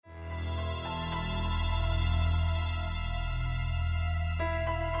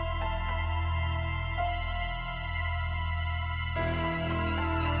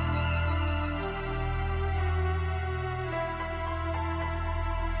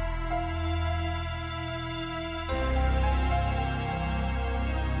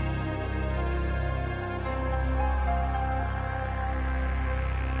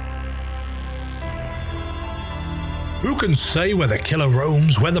Who can say where the killer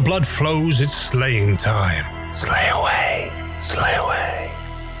roams, where the blood flows? It's slaying time. Slay away, slay away,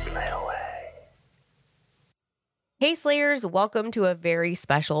 slay away. Hey Slayers, welcome to a very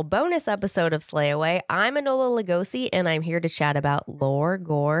special bonus episode of Slay Away. I'm Enola Lugosi, and I'm here to chat about lore,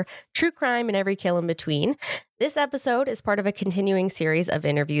 gore, true crime, and every kill in between. This episode is part of a continuing series of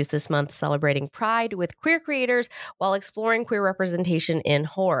interviews this month celebrating Pride with queer creators while exploring queer representation in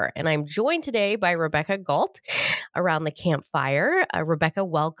horror. And I'm joined today by Rebecca Gault around the campfire. Rebecca,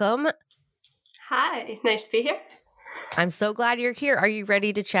 welcome. Hi, nice to be here. I'm so glad you're here. Are you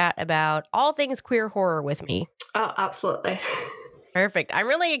ready to chat about all things queer horror with me? Oh, absolutely. Perfect. I'm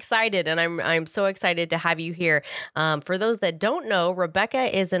really excited, and I'm so excited to have you here. For those that don't know,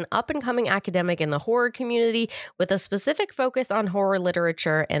 Rebecca is an up-and-coming academic in the horror community with a specific focus on horror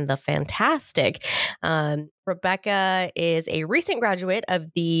literature and the fantastic. Rebecca is a recent graduate of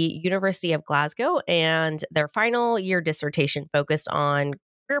the University of Glasgow, and their final year dissertation focused on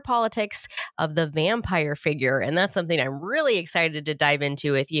queer politics of the vampire figure. And that's something I'm really excited to dive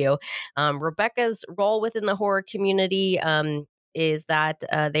into with you. Rebecca's role within the horror community is that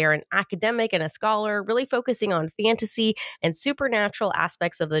they are an academic and a scholar, really focusing on fantasy and supernatural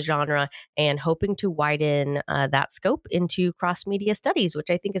aspects of the genre and hoping to widen that scope into cross-media studies, which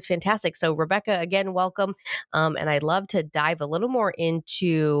I think is fantastic. So Rebecca, again, welcome. And I'd love to dive a little more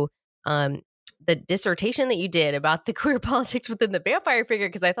into the dissertation that you did about the queer politics within the vampire figure,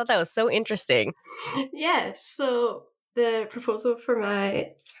 because I thought that was so interesting. Yeah, so the proposal for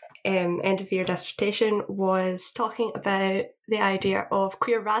my end of year dissertation was talking about the idea of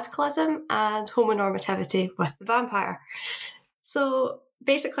queer radicalism and homonormativity with the vampire. So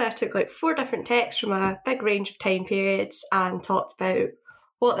basically I took like 4 different texts from a big range of time periods and talked about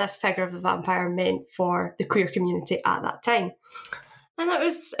what this figure of the vampire meant for the queer community at that time. And it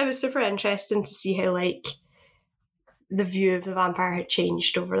was super interesting to see how like the view of the vampire had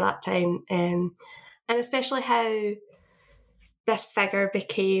changed over that time, and especially how this figure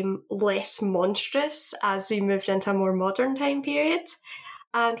became less monstrous as we moved into a more modern time period,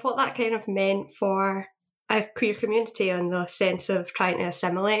 and what that kind of meant for a queer community in the sense of trying to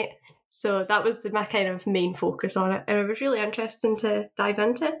assimilate. So that was my kind of main focus on it, and it was really interesting to dive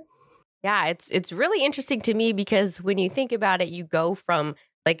into. Yeah, it's really interesting to me because when you think about it, you go from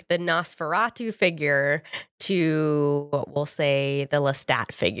like the Nosferatu figure to, we'll say, the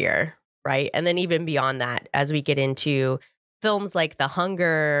Lestat figure, right? And then even beyond that, as we get into films like The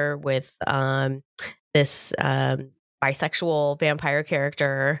Hunger with this bisexual vampire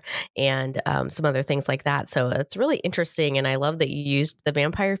character and some other things like that. So it's really interesting. And I love that you used the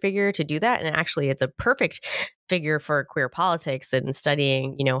vampire figure to do that. And actually, it's a perfect figure for queer politics and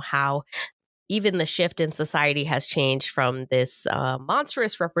studying, how even the shift in society has changed from this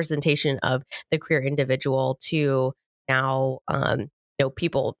monstrous representation of the queer individual to now,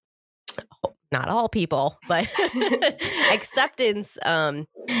 people, not all people, but acceptance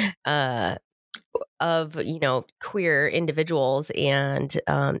of queer individuals and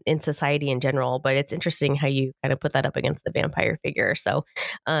in society in general. But it's interesting how you kind of put that up against the vampire figure. So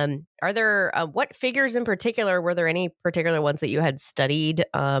are there what figures in particular, were there any particular ones that you had studied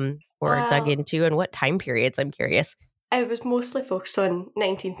or dug into, and what time periods? I'm curious. I was mostly focused on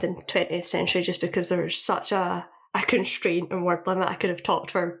 19th and 20th century just because there was such a constraint and word limit. I could have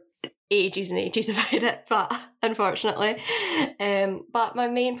talked for ages and ages about it, but unfortunately. But my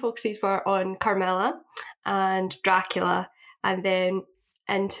main focuses were on Carmilla and Dracula, and then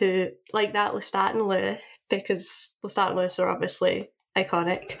into like that Lestat and Lewis, because Lestat and Lewis are obviously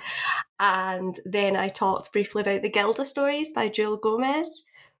iconic. And then I talked briefly about the Gilda stories by Joel Gomez,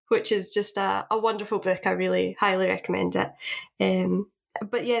 which is just a wonderful book. I really highly recommend it.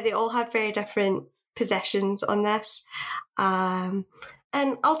 But yeah, they all had very different positions on this.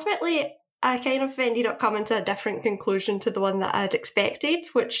 And ultimately, I kind of ended up coming to a different conclusion to the one that I'd expected,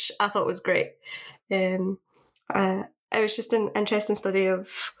 which I thought was great. It was just an interesting study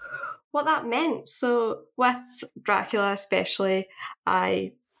of what that meant. So with Dracula especially,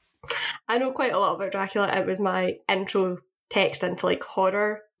 I know quite a lot about Dracula. It was my intro text into like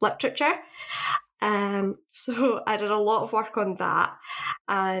horror literature. So I did a lot of work on that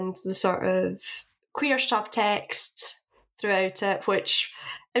and the sort of queer subtext throughout it, which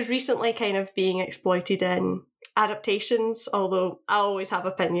is recently kind of being exploited in adaptations, although I always have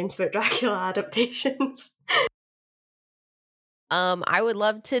opinions about Dracula adaptations. I would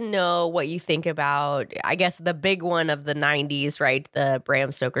love to know what you think about, I guess, the big one of the 90s, right? The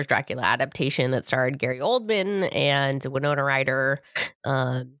Bram Stoker's Dracula adaptation that starred Gary Oldman and Winona Ryder.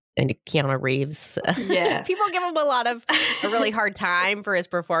 and Keanu Reeves. Yeah. People give him a really hard time for his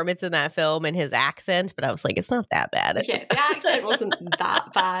performance in that film and his accent, but I was like, it's not that bad. Yeah, the accent wasn't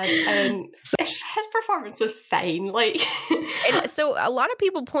that bad, and his performance was fine. Like, and so a lot of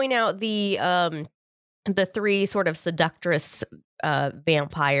people point out the three sort of seductress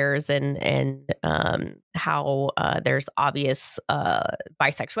vampires and how there's obvious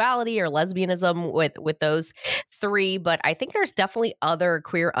bisexuality or lesbianism with those three, but I think there's definitely other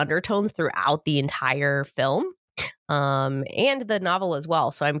queer undertones throughout the entire film and the novel as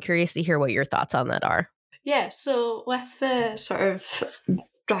well. So I'm curious to hear what your thoughts on that are. Yeah, so with the sort of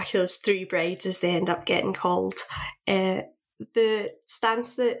Dracula's three brides, as they end up getting called, the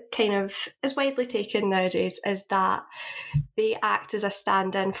stance that kind of is widely taken nowadays is that they act as a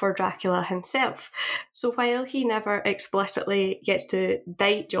stand-in for Dracula himself. So while he never explicitly gets to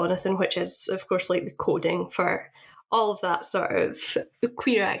bite Jonathan, which is, of course, like the coding for all of that sort of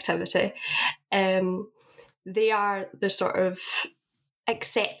queer activity, they are the sort of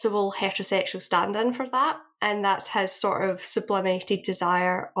acceptable heterosexual stand-in for that, and that's his sort of sublimated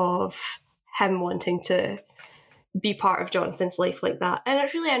desire of him wanting to be part of Jonathan's life like that. And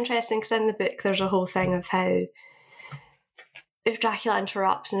it's really interesting because in the book there's a whole thing of how if Dracula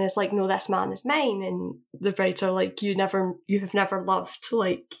interrupts and is like, no, this man is mine, and the brides are like, you have never loved,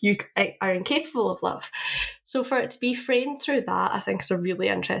 like, you are incapable of love. So for it to be framed through that, I think is a really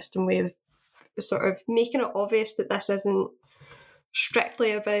interesting way of sort of making it obvious that this isn't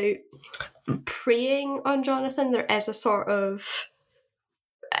strictly about preying on Jonathan. There is a sort of,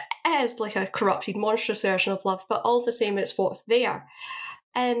 it is like a corrupted, monstrous version of love, but all the same, it's what's there.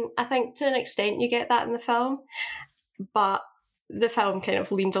 And I think to an extent you get that in the film, but the film kind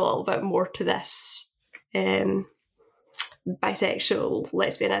of leans a little bit more to this bisexual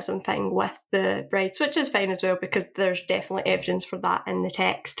lesbianism thing with the brides, which is fine as well because there's definitely evidence for that in the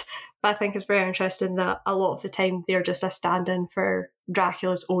text. But I think it's very interesting that a lot of the time they're just a stand-in for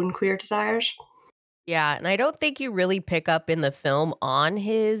Dracula's own queer desires. Yeah, and I don't think you really pick up in the film on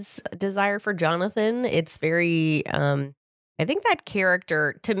his desire for Jonathan. It's very, I think that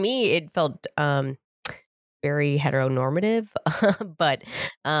character, to me, it felt very heteronormative. But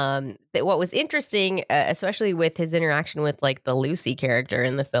what was interesting, especially with his interaction with like the Lucy character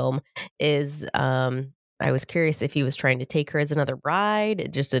in the film, is I was curious if he was trying to take her as another bride.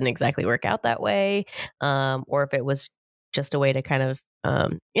 It just didn't exactly work out that way, or if it was just a way to kind of,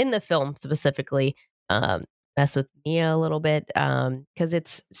 in the film specifically, mess with Mia a little bit, because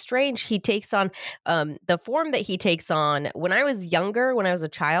it's strange. He takes on the form that he takes on. When I was younger, when I was a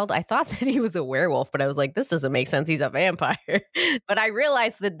child, I thought that he was a werewolf, but I was like, this doesn't make sense. He's a vampire. But I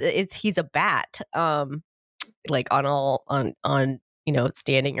realized that he's a bat, like on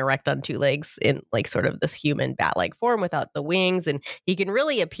standing erect on two legs in like sort of this human bat-like form without the wings, and he can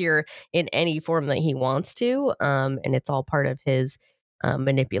really appear in any form that he wants to, and it's all part of his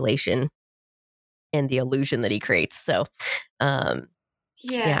manipulation and the illusion that he creates. So, I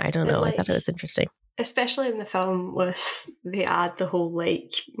don't know. I thought it was interesting. Especially in the film with they add the whole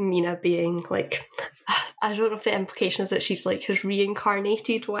like Mina being like, I don't know if the implication is that she's like his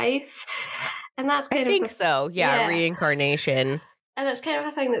reincarnated wife. And that's kind I think so. Yeah, reincarnation. And it's kind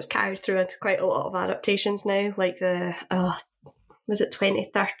of a thing that's carried through into quite a lot of adaptations now. Like the, was it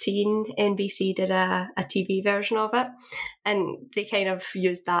 2013? NBC did a TV version of it, and they kind of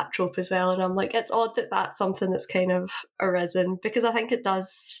used that trope as well. And I'm like, it's odd that that's something that's kind of arisen, because I think it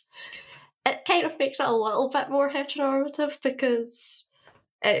kind of makes it a little bit more heteronormative, because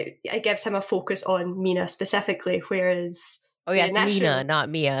it gives him a focus on Mina specifically, whereas... Oh, yeah, it's Mina, not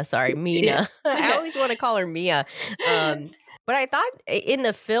Mia. Sorry, Mina. Yeah. I always want to call her Mia. But I thought in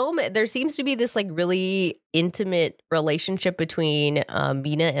the film, there seems to be this like really intimate relationship between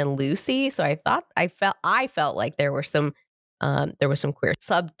Mina and Lucy. So I felt like there was some queer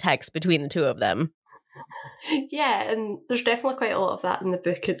subtext between the two of them. Yeah, and there's definitely quite a lot of that in the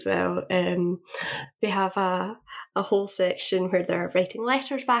book as well. They have a whole section where they're writing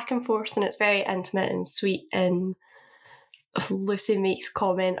letters back and forth, and it's very intimate and sweet. And Lucy makes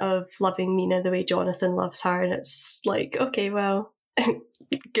comment of loving Mina the way Jonathan loves her, and it's like, okay, well,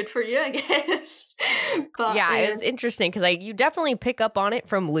 good for you, I guess. But yeah, it was interesting because you definitely pick up on it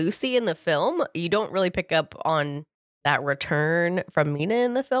from Lucy in the film. You don't really pick up on that return from Mina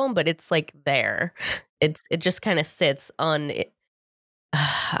in the film, but it's like there. It just kind of sits on,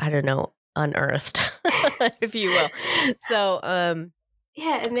 I don't know, unearthed, if you will. So,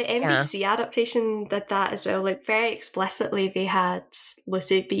 yeah, and the NBC adaptation did that as well. Like, very explicitly, they had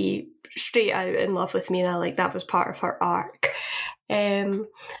Lucy be straight out in love with Mina. Like, that was part of her arc. And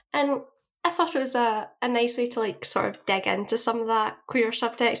I thought it was a nice way to like sort of dig into some of that queer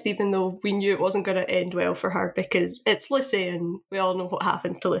subtext, even though we knew it wasn't going to end well for her because it's Lucy and we all know what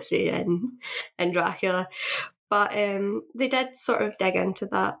happens to Lucy in Dracula. But they did sort of dig into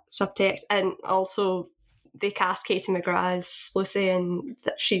that subtext, and also they cast Katie McGrath as Lucy, and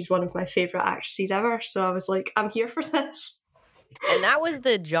she's one of my favourite actresses ever. So I was like, I'm here for this. And that was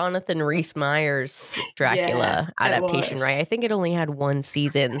the Jonathan Rhys Meyers Dracula adaptation, right? I think it only had one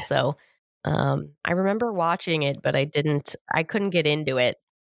season, so I remember watching it, but I couldn't get into it.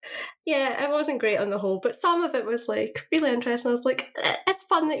 Yeah, it wasn't great on the whole, but some of it was like really interesting. I was like, it's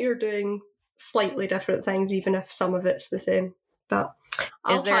fun that you're doing slightly different things, even if some of it's the same. But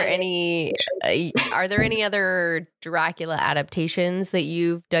are there any other Dracula adaptations that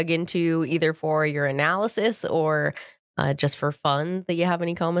you've dug into either for your analysis or just for fun that you have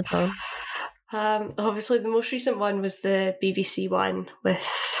any comments on? Obviously, the most recent one was the BBC one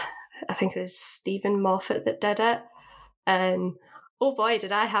with, I think it was Stephen Moffat that did it. And oh boy,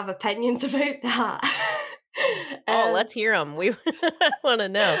 did I have opinions about that. Let's hear them. We want to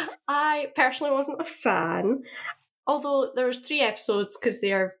know. I personally wasn't a fan. Although there was 3 episodes, because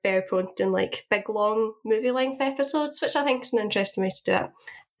they are very prone to doing like big, long movie length episodes, which I think is an interesting way to do it.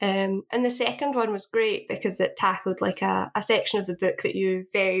 And the second one was great because it tackled like a section of the book that you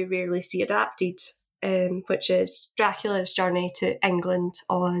very rarely see adapted, which is Dracula's journey to England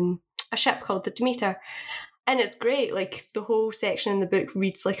on a ship called the Demeter. And it's great, like the whole section in the book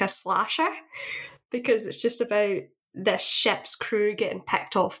reads like a slasher because it's just about this ship's crew getting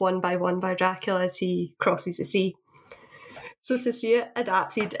picked off one by Dracula as he crosses the sea. So to see it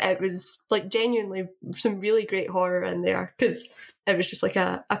adapted, it was like genuinely some really great horror in there because it was just like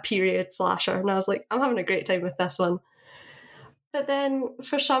a period slasher. And I was like, I'm having a great time with this one. But then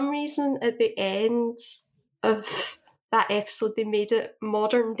for some reason at the end of that episode, they made it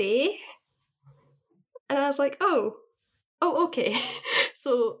modern day. And I was like, oh, okay.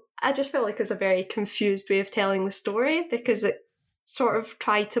 So I just felt like it was a very confused way of telling the story because it sort of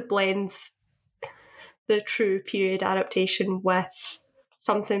tried to blend the true period adaptation with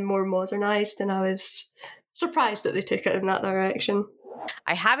something more modernised, and I was surprised that they took it in that direction.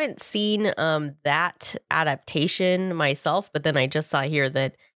 I haven't seen that adaptation myself, but then I just saw here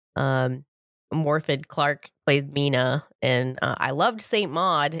that Morfydd Clark plays Mina, and I loved Saint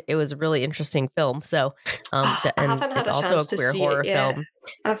Maud. It was a really interesting film. So, and it's also a queer horror film.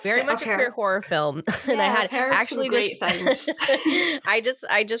 Very much a queer horror film. Yeah, and I had actually great things. I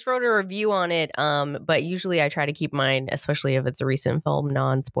just wrote a review on it. But usually I try to keep mine, especially if it's a recent film,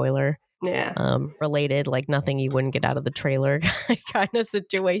 non-spoiler. Yeah. Related, like nothing you wouldn't get out of the trailer kind of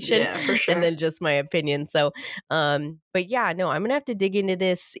situation. Yeah, for sure. And then just my opinion. So, but yeah, no, I'm gonna have to dig into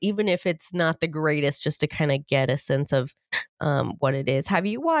this, even if it's not the greatest, just to kind of get a sense of what it is. Have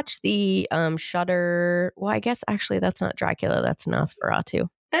you watched the Shudder? Well, I guess actually that's not Dracula, that's Nosferatu.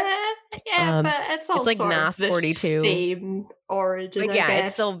 Yeah, but it's all like sort Nas of the 42. Same origin. But yeah, I guess.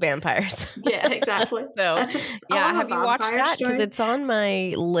 It's still vampires. Yeah, exactly. So have you watched that? Because it's on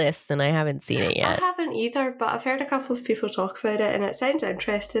my list and I haven't seen it yet. I haven't either, but I've heard a couple of people talk about it and it sounds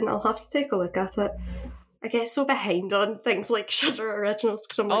interesting. I'll have to take a look at it. I get so behind on things like Shudder originals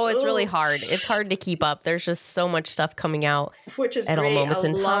because I'm like, it's really hard. It's hard to keep up. There's just so much stuff coming out, which is at great. all moments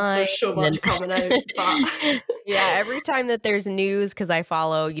in time. There's so much coming out. But yeah, every time that there's news, because I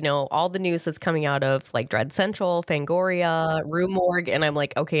follow, all the news that's coming out of like Dread Central, Fangoria, Rue Morgue, and I'm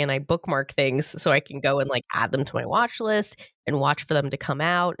like, okay, and I bookmark things so I can go and like add them to my watch list and watch for them to come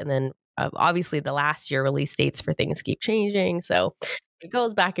out. And then obviously the last year release dates for things keep changing, so it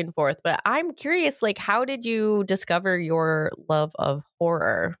goes back and forth. But I'm curious, like, how did you discover your love of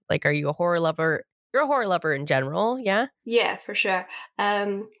horror? Like, are you a horror lover? You're a horror lover in general, yeah? Yeah, for sure.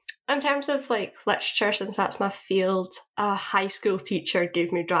 In terms of like literature, since that's my field, a high school teacher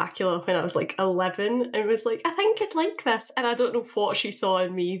gave me Dracula when I was like 11 and was like, I think I'd like this. And I don't know what she saw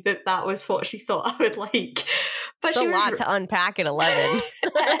in me that was what she thought I would like. But it's a lot to unpack at 11.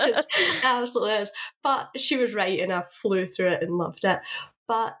 It absolutely is. But she was right and I flew through it and loved it.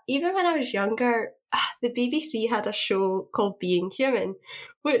 But even when I was younger, the BBC had a show called Being Human,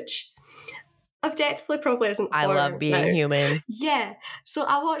 which objectively probably isn't I love Being Human. Yeah. So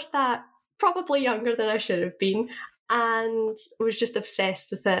I watched that probably younger than I should have been and was just obsessed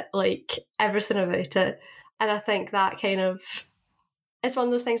with it, like everything about it. And I think that it's one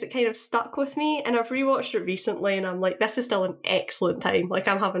of those things that kind of stuck with me, and I've rewatched it recently and I'm like, this is still an excellent time. Like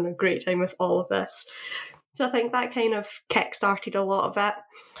I'm having a great time with all of this. So I think that kind of kick-started a lot of it.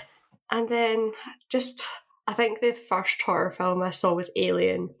 And then I think the first horror film I saw was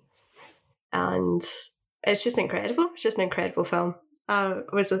Alien. And it's just incredible. It's just an incredible film. I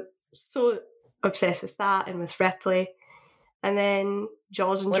was so obsessed with that and with Ripley. And then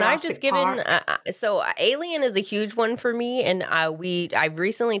Jaws and When I've just Jurassic given, Park. so Alien is a huge one for me, and I've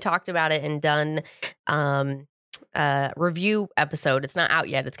recently talked about it and done review episode. It's not out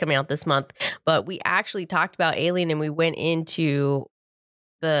yet; it's coming out this month. But we actually talked about Alien, and we went into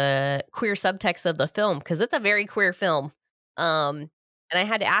the queer subtext of the film because it's a very queer film. And I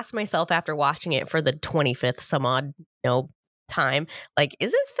had to ask myself after watching it for the 25th some odd, time, like,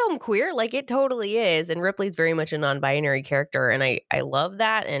 is this film queer? Like, it totally is. And Ripley's very much a non-binary character, and I love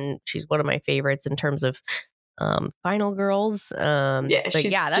that. And she's one of my favorites in terms of Final Girls. But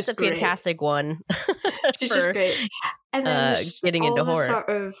she's yeah, that's a great. fantastic one. She's just great. And then there's getting all into the horror. sort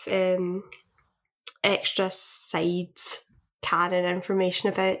of extra sides canon information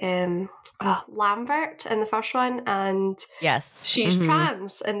about Lambert in the first one, and yes, she's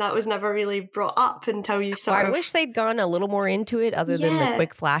trans, and that was never really brought up until you sort of. I wish they'd gone a little more into it, other than the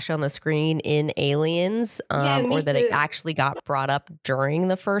quick flash on the screen in Aliens, or that it actually got brought up during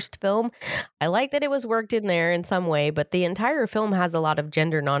the first film. I like that it was worked in there in some way, but the entire film has a lot of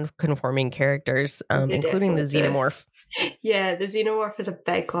gender non-conforming characters, including the xenomorph. Yeah, the xenomorph is a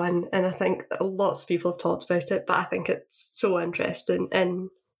big one, and I think lots of people have talked about it, but I think it's so interesting and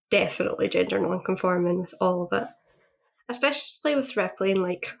definitely gender non-conforming with all of it. Especially with Ripley, and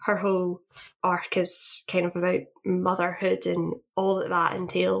like her whole arc is kind of about motherhood and all that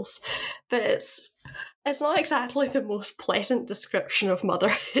entails. But it's not exactly the most pleasant description of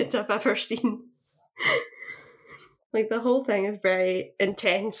motherhood I've ever seen. Like, the whole thing is very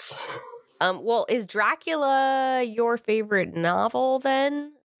intense. Well, is Dracula your favorite novel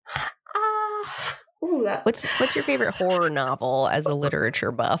then? What's your favorite horror novel as a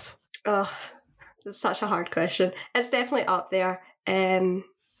literature buff? Oh, it's such a hard question. It's definitely up there. The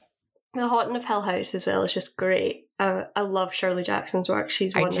Haunting of Hill House as well is just great. I love Shirley Jackson's work.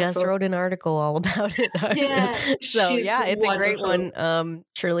 She's wonderful. I just wrote an article all about it. Yeah, so yeah, it's wonderful. A great one.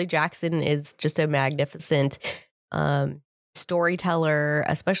 Shirley Jackson is just a magnificent storyteller,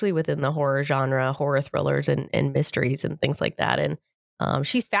 especially within the horror genre, horror thrillers and mysteries and things like that. And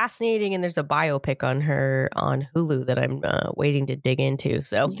she's fascinating, and there's a biopic on her on Hulu that I'm waiting to dig into.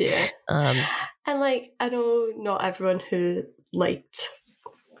 So yeah, and like, I know not everyone who liked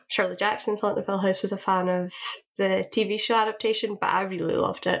Shirley Jackson's Haunted of Hill House was a fan of the TV show adaptation, but I really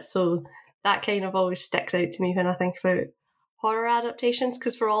loved it. So that kind of always sticks out to me when I think about horror adaptations,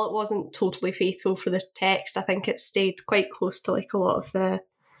 because for all it wasn't totally faithful for the text, I think it stayed quite close to like a lot of the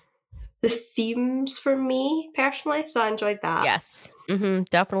themes for me personally, so I enjoyed that. Yes,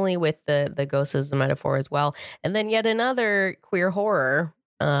 definitely with the ghost as a metaphor as well. And then yet another queer horror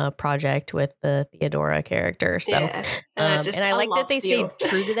project with the Theodora character. So, yeah. And I like that they Theo. stayed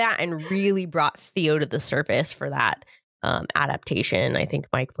true to that and really brought Theo to the surface for that adaptation. I think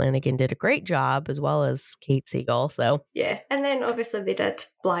Mike Flanagan did a great job, as well as Kate Siegel. So yeah, and then obviously they did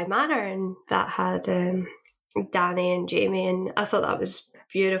Bly Manor, and that had Danny and Jamie, and I thought that was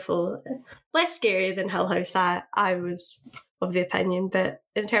beautiful. Less scary than Hill House, I was of the opinion, but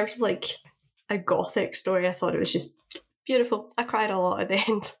in terms of like a gothic story, I thought it was just beautiful. I cried a lot at the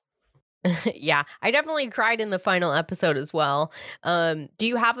end. Yeah, I definitely cried in the final episode as well. Do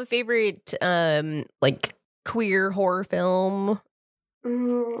you have a favorite like queer horror film?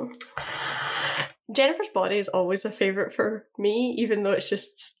 Jennifer's Body is always a favourite for me, even though it's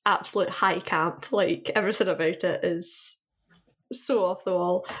just absolute high camp. Like, everything about it is so off the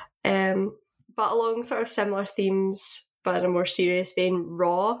wall. But along sort of similar themes, but in a more serious vein,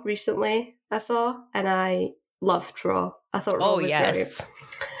 Raw recently I saw, and I loved Raw. I thought Raw was brilliant.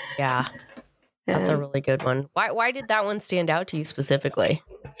 Yeah. That's a really good one. Why did that one stand out to you specifically?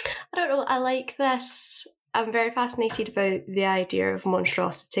 I don't know. I like this. I'm very fascinated about the idea of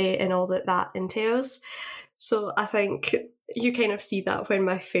monstrosity and all that entails. So I think you kind of see that when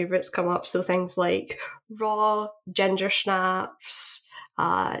my favourites come up. So things like Raw, Ginger Snaps,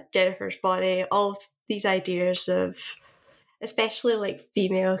 Jennifer's Body, all of these ideas of especially like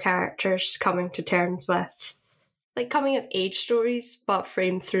female characters coming to terms with like coming of age stories, but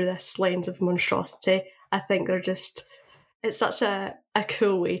framed through this lens of monstrosity. I think they're just, it's such a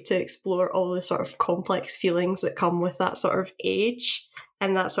cool way to explore all the sort of complex feelings that come with that sort of age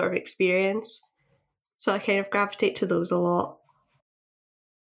and that sort of experience. So I kind of gravitate to those a lot.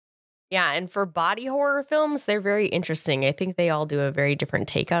 Yeah, and for body horror films, they're very interesting. I think they all do a very different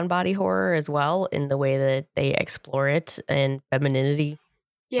take on body horror as well, in the way that they explore it and femininity.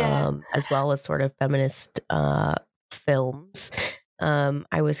 Yeah. As well as sort of feminist films.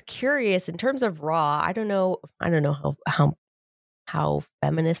 I was curious in terms of Raw. I don't know how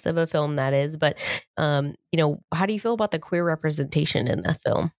feminist of a film that is, but how do you feel about the queer representation in the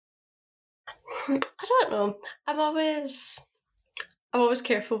film? I don't know. I'm always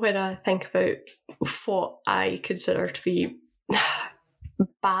careful when I think about what I consider to be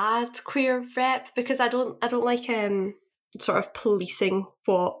bad queer rep, because I don't like sort of policing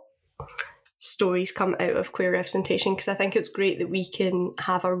what stories come out of queer representation, because I think it's great that we can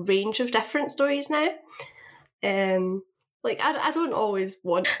have a range of different stories now. Like I don't always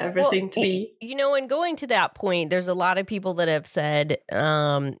want everything to be, you know, and going to that point, there's a lot of people that have said,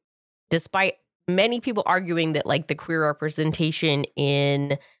 despite many people arguing that like the queer representation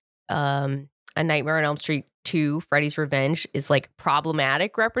in A Nightmare on Elm Street 2, Freddy's Revenge is like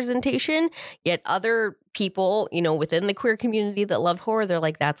problematic representation, yet other people, you know, within the queer community that love horror, they're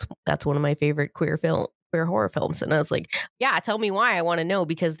like, that's one of my favorite queer horror films. And I was like, yeah, tell me why. I want to know,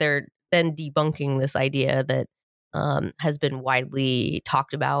 because they're then debunking this idea that has been widely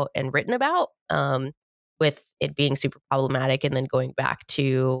talked about and written about, with it being super problematic, and then going back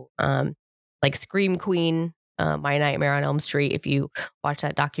to like Scream Queen, My Nightmare on Elm Street. If you watch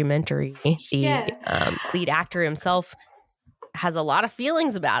that documentary, the lead actor himself has a lot of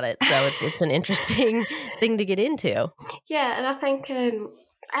feelings about it. So it's an interesting thing to get into. Yeah, and I think it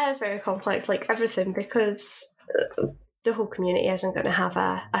is very complex, like everything, because the whole community isn't going to have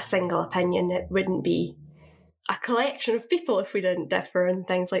a single opinion. It wouldn't be a collection of people if we didn't differ and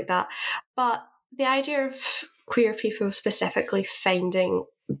things like that. But the idea of queer people specifically finding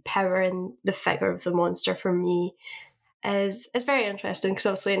power in the figure of the monster, for me, is very interesting, because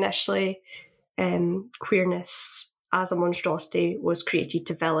obviously initially queerness as a monstrosity was created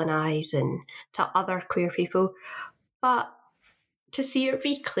to villainize and to other queer people, but to see it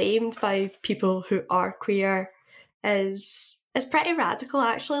reclaimed by people who are queer is pretty radical,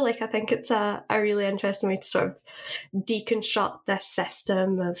 actually. Like, I think it's a really interesting way to sort of deconstruct this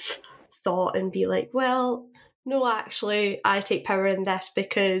system of thought and be like, well, no, actually, I take power in this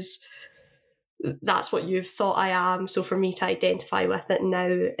because that's what you've thought I am. So for me to identify with it now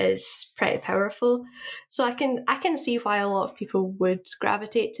is pretty powerful. So I can see why a lot of people would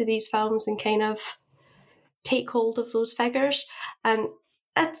gravitate to these films and kind of take hold of those figures. And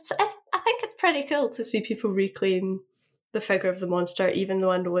it's I think it's pretty cool to see people reclaim the figure of the monster, even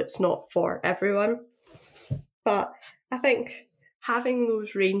though I know it's not for everyone. But I think having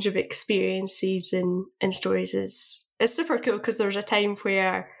those range of experiences and stories is super cool, because there was a time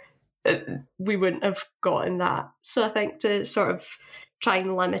where we wouldn't have gotten that. So I think to sort of try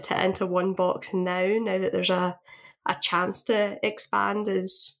and limit it into one box now that there's a chance to expand,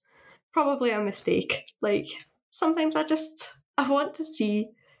 is probably a mistake. Like, sometimes I want to see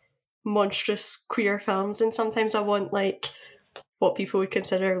monstrous queer films, and sometimes I want like what people would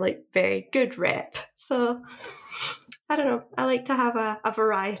consider like very good rep. So I don't know, I like to have a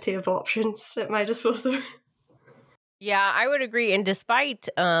variety of options at my disposal. Yeah, I would agree. And despite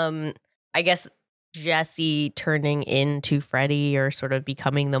I guess Jesse turning into Freddy, or sort of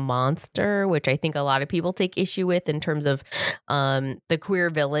becoming the monster, which I think a lot of people take issue with in terms of the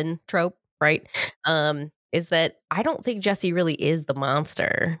queer villain trope, right? Is that I don't think Jesse really is the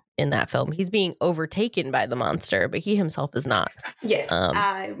monster in that film. He's being overtaken by the monster, but he himself is not. Yeah,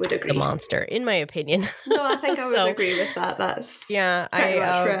 I would agree. The monster, in my opinion. No, I think I would agree with that. That's pretty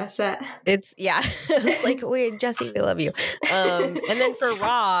much where I sit. It's it's like, wait, Jesse, we love you. And then for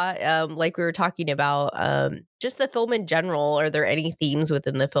Raw, like we were talking about, just the film in general, are there any themes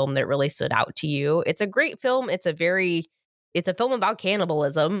within the film that really stood out to you? It's a great film. It's a film about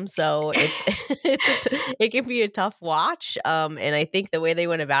cannibalism, so it can be a tough watch. And I think the way they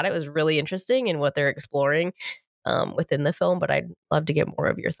went about it was really interesting in what they're exploring within the film. But I'd love to get more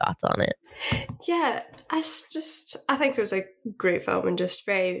of your thoughts on it. Yeah, I think it was a great film, and just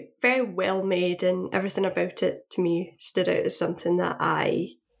very, very well made, and everything about it to me stood out as something that I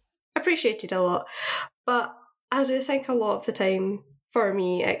appreciated a lot. But I do think a lot of the time, for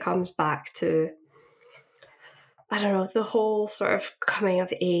me, it comes back to, I don't know, the whole sort of coming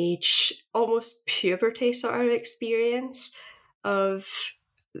of age, almost puberty sort of experience of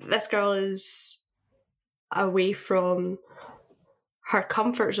this girl is away from her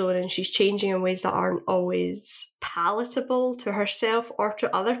comfort zone, and she's changing in ways that aren't always palatable to herself or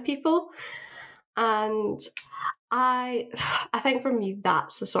to other people. And I think for me,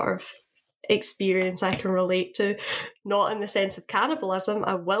 that's the sort of experience I can relate to, not in the sense of cannibalism,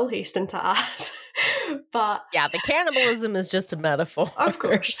 I will hasten to add. But yeah, the cannibalism is just a metaphor, of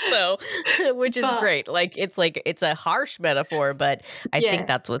course. So, which is great. It's a harsh metaphor, but I think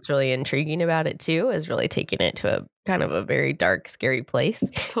that's what's really intriguing about it too, is really taking it to a kind of a very dark, scary place.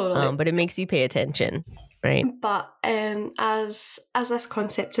 Totally. But it makes you pay attention, right? But as this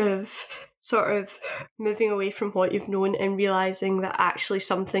concept of sort of moving away from what you've known and realising that actually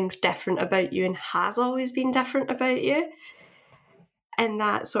something's different about you and has always been different about you. And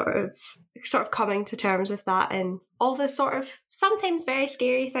that sort of coming to terms with that and all the sort of sometimes very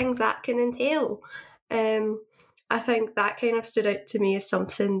scary things that can entail. I think that kind of stood out to me as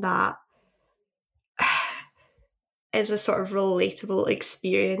something that is a sort of relatable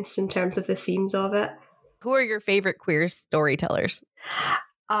experience in terms of the themes of it. Who are your favorite queer storytellers?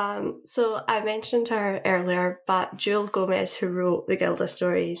 So I mentioned her earlier, but Jewel Gomez, who wrote the Gilda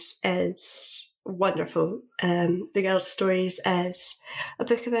stories, is wonderful. The Gilda stories is a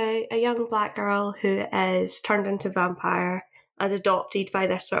book about a young black girl who is turned into a vampire and adopted by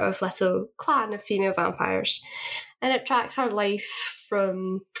this sort of little clan of female vampires. And it tracks her life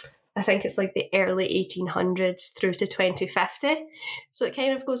from, I think it's like the early 1800s through to 2050. So it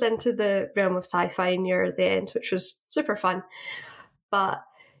kind of goes into the realm of sci-fi near the end, which was super fun. But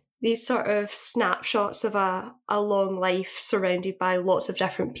these sort of snapshots of a long life surrounded by lots of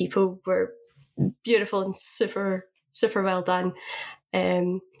different people were beautiful and super, super well done.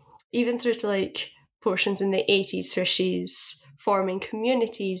 Even through to like portions in the 80s where she's forming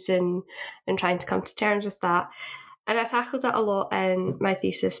communities and trying to come to terms with that. And I tackled it a lot in my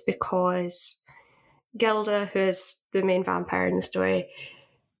thesis because Gilda, who is the main vampire in the story,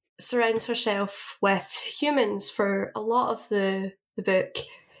 surrounds herself with humans for a lot of the book,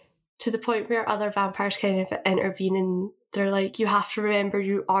 to the point where other vampires kind of intervene and they're like, you have to remember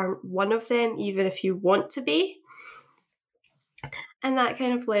you aren't one of them, even if you want to be. And that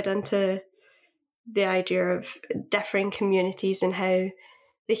kind of led into the idea of differing communities and how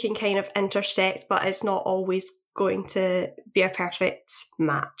they can kind of intersect, but it's not always going to be a perfect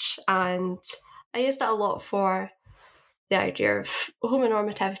match. And I used it a lot for the idea of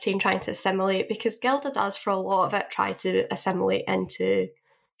homonormativity and trying to assimilate, because Gilda does for a lot of it try to assimilate into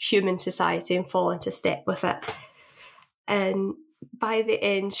human society and fall into step with it. And by the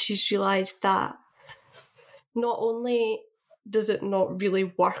end, she's realised that not only does it not really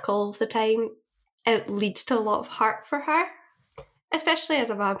work all the time, it leads to a lot of hurt for her. Especially as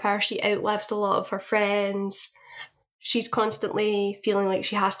a vampire, she outlives a lot of her friends. She's constantly feeling like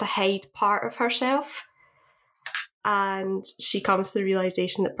she has to hide part of herself. And she comes to the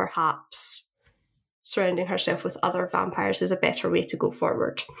realisation that perhaps surrounding herself with other vampires is a better way to go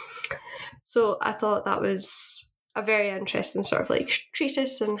forward. So I thought that was a very interesting sort of like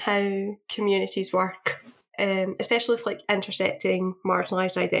treatise on how communities work, especially with like intersecting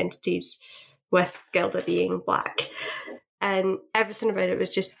marginalised identities with Gilda being black. And everything about it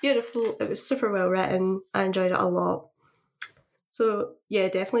was just beautiful. It was super well written. I enjoyed it a lot. So yeah,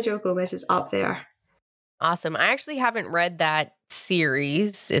 definitely Joe Gomez is up there. Awesome. I actually haven't read that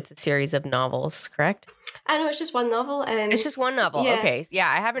series. It's a series of novels, correct? I know it's just one novel. It's just one novel. Yeah. Okay. Yeah,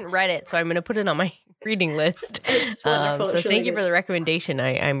 I haven't read it, so I'm going to put it on my reading list. It's wonderful. So it's really thank you for good. the recommendation.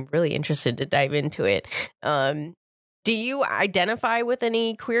 I'm really interested to dive into it. Do you identify with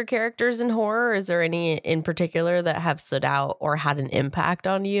any queer characters in horror? Is there any in particular that have stood out or had an impact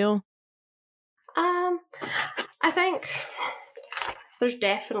on you? I think there's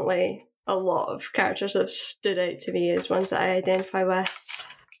definitely a lot of characters that have stood out to me as ones that I identify with.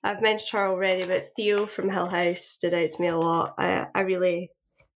 I've mentioned her already, but Theo from Hill House stood out to me a lot. I really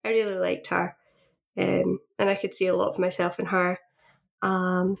liked her, and I could see a lot of myself in her.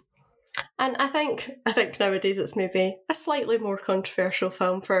 And I think nowadays it's maybe a slightly more controversial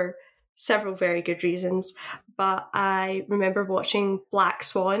film for several very good reasons. But I remember watching Black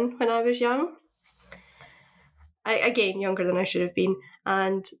Swan when I was young. Again, younger than I should have been,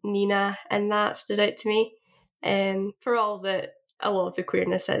 and Nina in that stood out to me. For all that a lot of the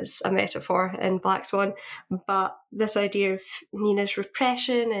queerness is a metaphor in Black Swan, but this idea of Nina's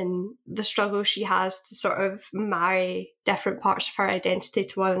repression and the struggle she has to sort of marry different parts of her identity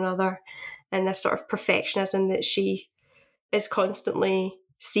to one another, and this sort of perfectionism that she is constantly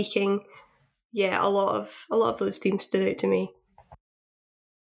seeking. Yeah, a lot of those themes stood out to me.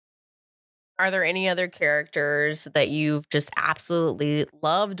 Are there any other characters that you've just absolutely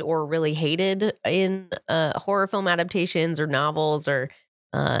loved or really hated in horror film adaptations or novels or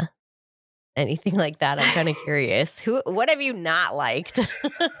anything like that? I'm kind of curious. What have you not liked?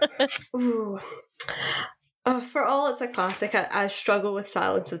 Ooh. For all it's a classic, I struggle with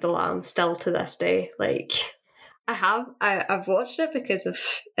Silence of the Lambs still to this day. Like, I've watched it because of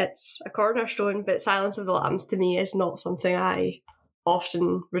it's a cornerstone, but Silence of the Lambs to me is not something I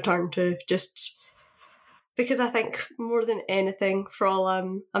often return to, just because I think more than anything, for all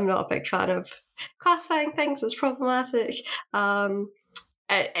I'm not a big fan of classifying things as problematic,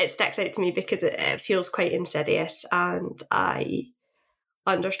 it sticks out to me because it feels quite insidious, and I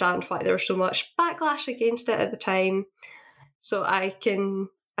understand why there was so much backlash against it at the time. So I can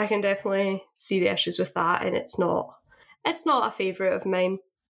definitely see the issues with that, and it's not a favourite of mine.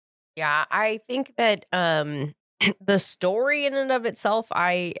 Yeah, I think that the story in and of itself,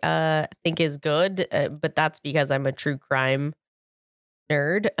 I think is good, but that's because I'm a true crime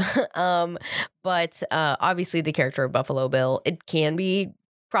nerd. But obviously the character of Buffalo Bill, it can be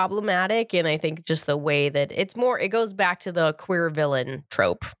problematic, and I think just the way that it goes back to the queer villain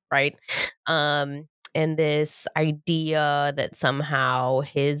trope, right? And this idea that somehow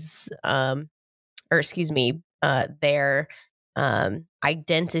his their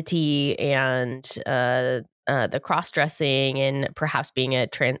identity and the cross-dressing and perhaps being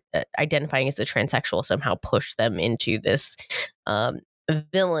identifying as a transsexual somehow push them into this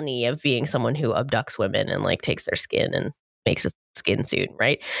villainy of being someone who abducts women and like takes their skin and makes a skin suit,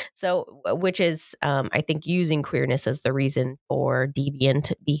 right? So, which is, I think, using queerness as the reason for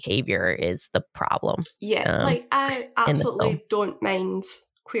deviant behavior is the problem. Yeah, like I absolutely don't mind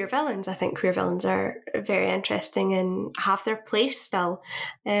queer villains. I think queer villains are very interesting and have their place still.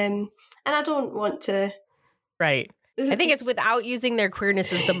 And I don't want to... Right. I think it's without using their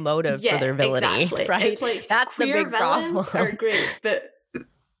queerness as the motive for their villainy, exactly. Right? It's like, that's the big villains problem. Are great, but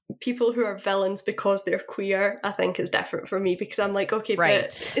people who are villains because they're queer, I think is different for me, because I'm like, okay,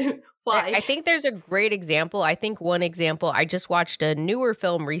 right. But why? I think there's a great example. I think one example, I just watched a newer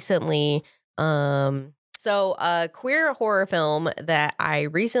film recently. So a queer horror film that I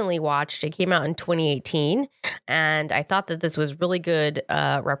recently watched, it came out in 2018, and I thought that this was really good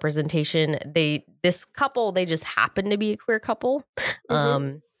representation. This couple, they just happen to be a queer couple.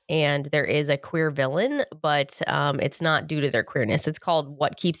 And there is a queer villain, but it's not due to their queerness. It's called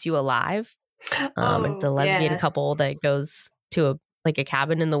What Keeps You Alive. It's a lesbian couple that goes to a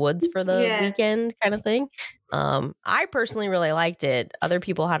cabin in the woods for the weekend kind of thing. I personally really liked it. Other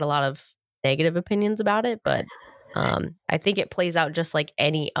people had a lot of negative opinions about it, but I think it plays out just like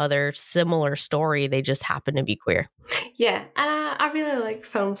any other similar story. They just happen to be queer. Yeah, and I really like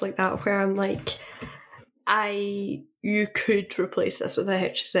films like that where I'm like, you could replace this with a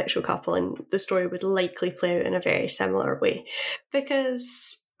heterosexual couple and the story would likely play out in a very similar way.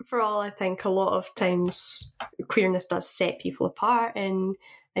 Because for all I think, a lot of times queerness does set people apart and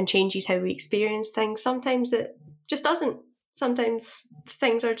changes how we experience things. Sometimes it just doesn't. Sometimes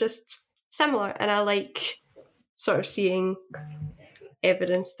things are just similar, and I like sort of seeing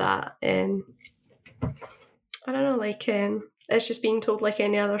evidence that I don't know, like it's just being told like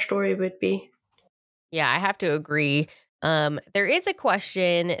any other story would be. Yeah, I have to agree. There is a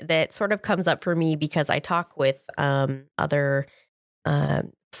question that sort of comes up for me because I talk with other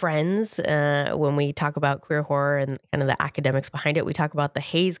friends when we talk about queer horror and kind of the academics behind it. We talk about the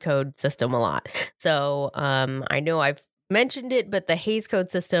Hays Code system a lot. So I know I've mentioned it, but the Hays Code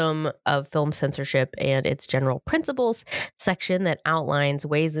system of film censorship and its general principles section that outlines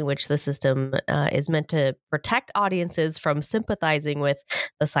ways in which the system is meant to protect audiences from sympathizing with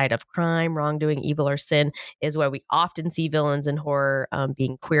the side of crime, wrongdoing, evil, or sin is where we often see villains in horror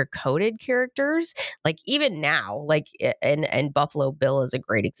being queer-coded characters. Like even now, like and Buffalo Bill is a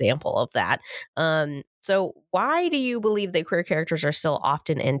great example of that. So why do you believe that queer characters are still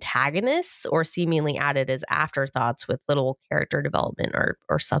often antagonists or seemingly added as afterthoughts with little character development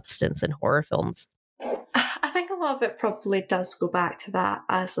or substance in horror films? I think a lot of it probably does go back to that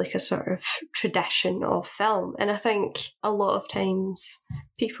as like a sort of tradition of film. And I think a lot of times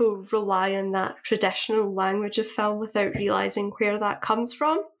people rely on that traditional language of film without realising where that comes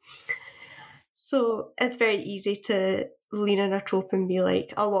from. So it's very easy to lean on a trope and be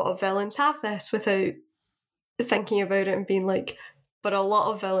like, a lot of villains have this, without thinking about it and being like, but a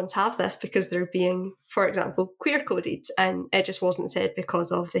lot of villains have this because they're being, for example, queer coded, and it just wasn't said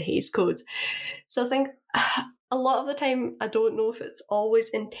because of the Hays Code. So I think a lot of the time, I don't know if it's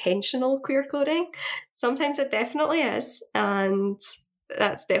always intentional queer coding. Sometimes it definitely is, and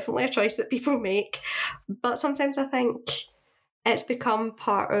that's definitely a choice that people make. But sometimes I think it's become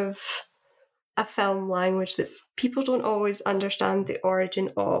part of a film language that people don't always understand the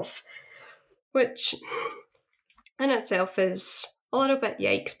origin of, which in itself is a little bit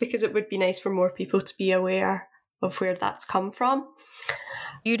yikes, because it would be nice for more people to be aware of where that's come from.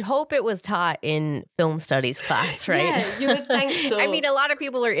 You'd hope it was taught in film studies class, right? Yeah, you would think so. I mean, a lot of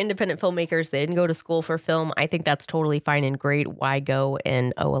people are independent filmmakers. They didn't go to school for film. I think that's totally fine and great. Why go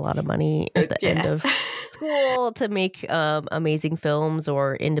and owe a lot of money at the end of school to make amazing films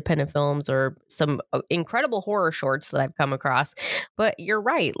or independent films or some incredible horror shorts that I've come across. But you're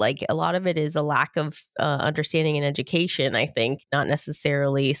right. Like a lot of it is a lack of understanding and education, I think, not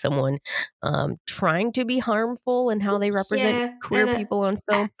necessarily someone trying to be harmful in how they represent queer people on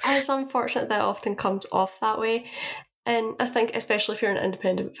film. It's unfortunate that it often comes off that way. And I think, especially if you're an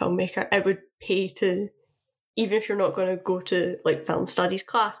independent filmmaker, it would pay to, even if you're not going to go to like film studies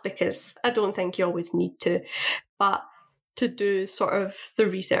class, because I don't think you always need to, but to do sort of the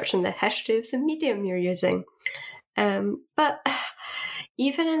research and the history of the medium you're using. But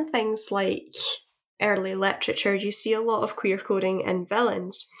even in things like early literature, you see a lot of queer coding in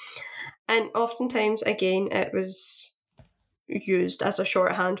villains. And oftentimes, again, it was used as a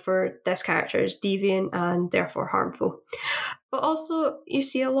shorthand for this character is deviant and therefore harmful. But also, you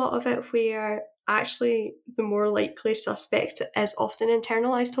see a lot of it where actually the more likely suspect is often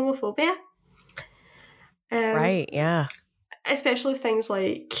internalized homophobia. Right, yeah. Especially things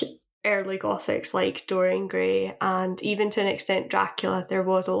like early Gothics like Dorian Gray, and even to an extent Dracula. There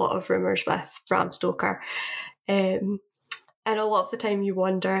was a lot of rumours with Bram Stoker. And a lot of the time you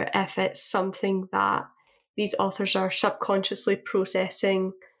wonder if it's something that these authors are subconsciously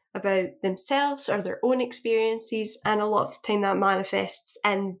processing about themselves or their own experiences, and a lot of the time that manifests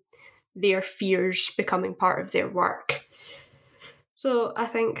in their fears becoming part of their work. So I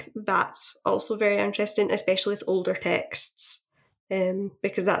think that's also very interesting, especially with older texts,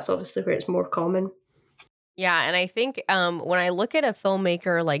 because that's obviously where it's more common. Yeah, and I think when I look at a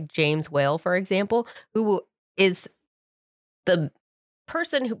filmmaker like James Whale, for example, who is the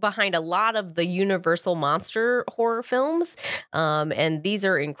person who behind a lot of the Universal monster horror films, and these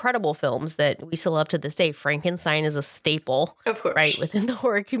are incredible films that we still love to this day. Frankenstein is a staple, of course, right, within the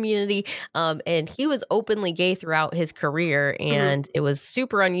horror community, and he was openly gay throughout his career, and it was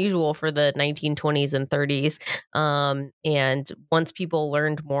super unusual for the 1920s and 30s. And once people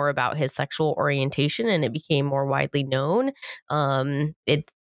learned more about his sexual orientation and it became more widely known,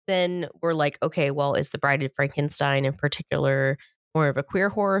 then we're like, okay, well, is The Bride of Frankenstein in particular more of a queer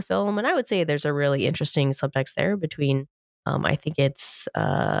horror film? And I would say there's a really interesting subtext there between, I think it's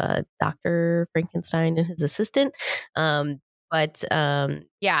Dr. Frankenstein and his assistant. Yeah,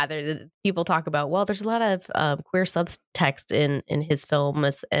 people talk about, well, there's a lot of queer subtext in his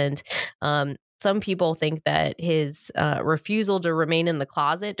films, and some people think that his refusal to remain in the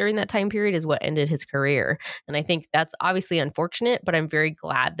closet during that time period is what ended his career. And I think that's obviously unfortunate, but I'm very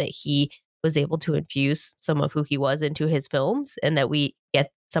glad that he was able to infuse some of who he was into his films, and that we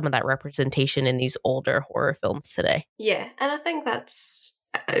get some of that representation in these older horror films today. Yeah, and I think that's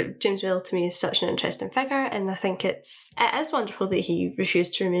James Whale to me is such an interesting figure, and I think it is wonderful that he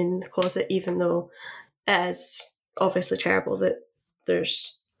refused to remain in the closet, even though it is obviously terrible that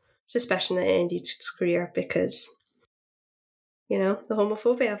there's suspicion that it ended his career because, you know, the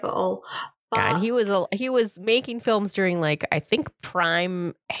homophobia of it all. Yeah, and he was making films during, like, I think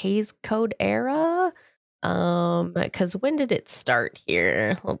prime Hays Code era. Because when did it start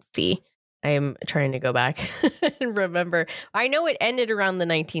here? Let's see. I am trying to go back and remember. I know it ended around the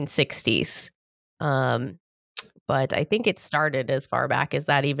 1960s. But I think it started as far back as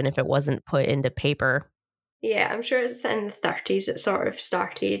that, even if it wasn't put into paper. Yeah, I'm sure it's in the 30s it sort of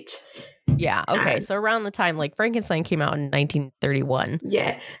started. Yeah, okay. So around the time, like, Frankenstein came out in 1931.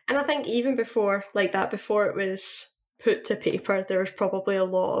 Yeah, and I think even before, like that, before it was put to paper, there was probably a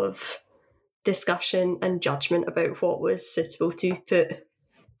lot of discussion and judgment about what was suitable to put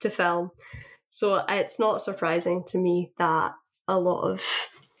to film. So it's not surprising to me that a lot of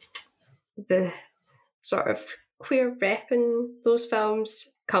the sort of queer rep in those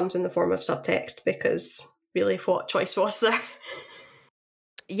films comes in the form of subtext, because really, what choice was there?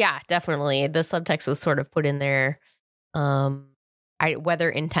 Yeah, definitely. The subtext was sort of put in there, whether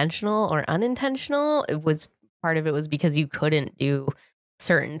intentional or unintentional. It was part of it was because you couldn't do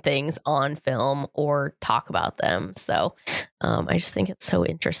certain things on film or talk about them. So I just think it's so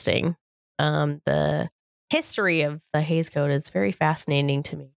interesting. The history of the Hays Code is very fascinating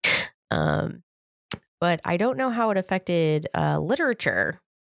to me. But I don't know how it affected literature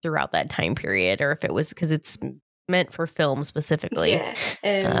throughout that time period, or if it was because it's meant for film specifically.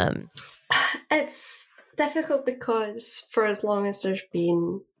 Yeah, it's difficult because for as long as there's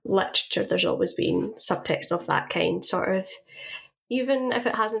been literature, there's always been subtext of that kind, sort of. Even if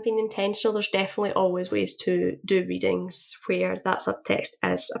it hasn't been intentional, there's definitely always ways to do readings where that subtext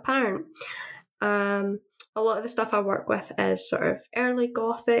is apparent. A lot of the stuff I work with is sort of early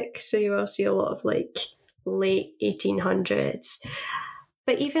Gothic, so you will see a lot of like late 1800s.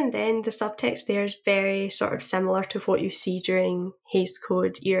 But even then, the subtext there is very sort of similar to what you see during Hays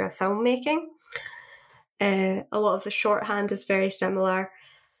Code era filmmaking. A lot of the shorthand is very similar.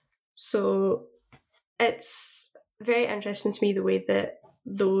 So it's very interesting to me the way that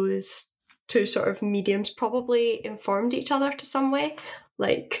those two sort of mediums probably informed each other to some way.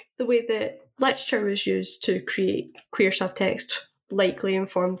 Like the way that literature was used to create queer subtext likely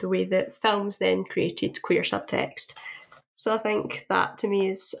informed the way that films then created queer subtext. So I think that to me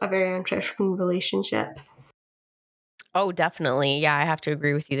is a very interesting relationship. Oh, definitely. Yeah, I have to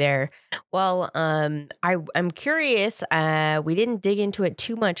agree with you there. Well, I'm curious. We didn't dig into it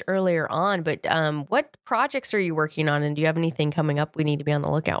too much earlier on, but what projects are you working on, and do you have anything coming up we need to be on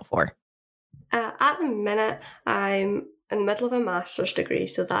the lookout for? At the minute, I'm in the middle of a master's degree,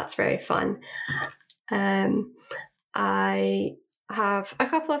 so that's very fun. I have a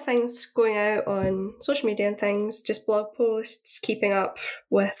couple of things going out on social media and things, just blog posts, keeping up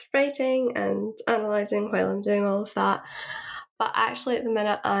with writing and analysing while I'm doing all of that. But actually at the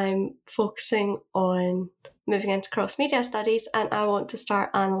minute I'm focusing on moving into cross-media studies, and I want to start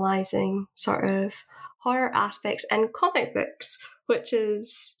analysing sort of horror aspects in comic books, which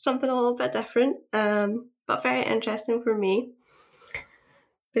is something a little bit different, but very interesting for me,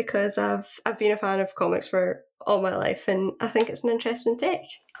 because I've been a fan of comics for all my life, and I think it's an interesting take.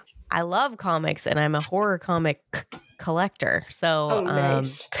 I love comics, and I'm a horror comic collector. So,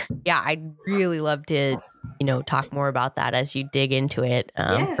 nice. Yeah, I'd really love to, talk more about that as you dig into it,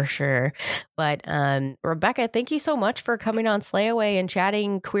 for sure. But Rebecca, thank you so much for coming on Slay Away and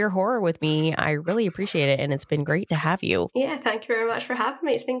chatting queer horror with me. I really appreciate it, and it's been great to have you. Yeah, thank you very much for having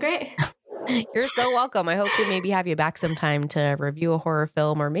me. It's been great. You're so welcome. I hope to maybe have you back sometime to review a horror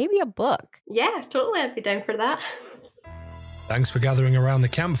film or maybe a book. Yeah, totally. I'd be down for that. Thanks for gathering around the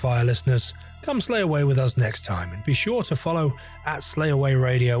campfire, listeners. Come slay away with us next time, and be sure to follow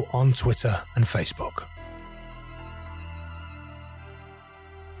 @SlayAwayRadio on Twitter and Facebook.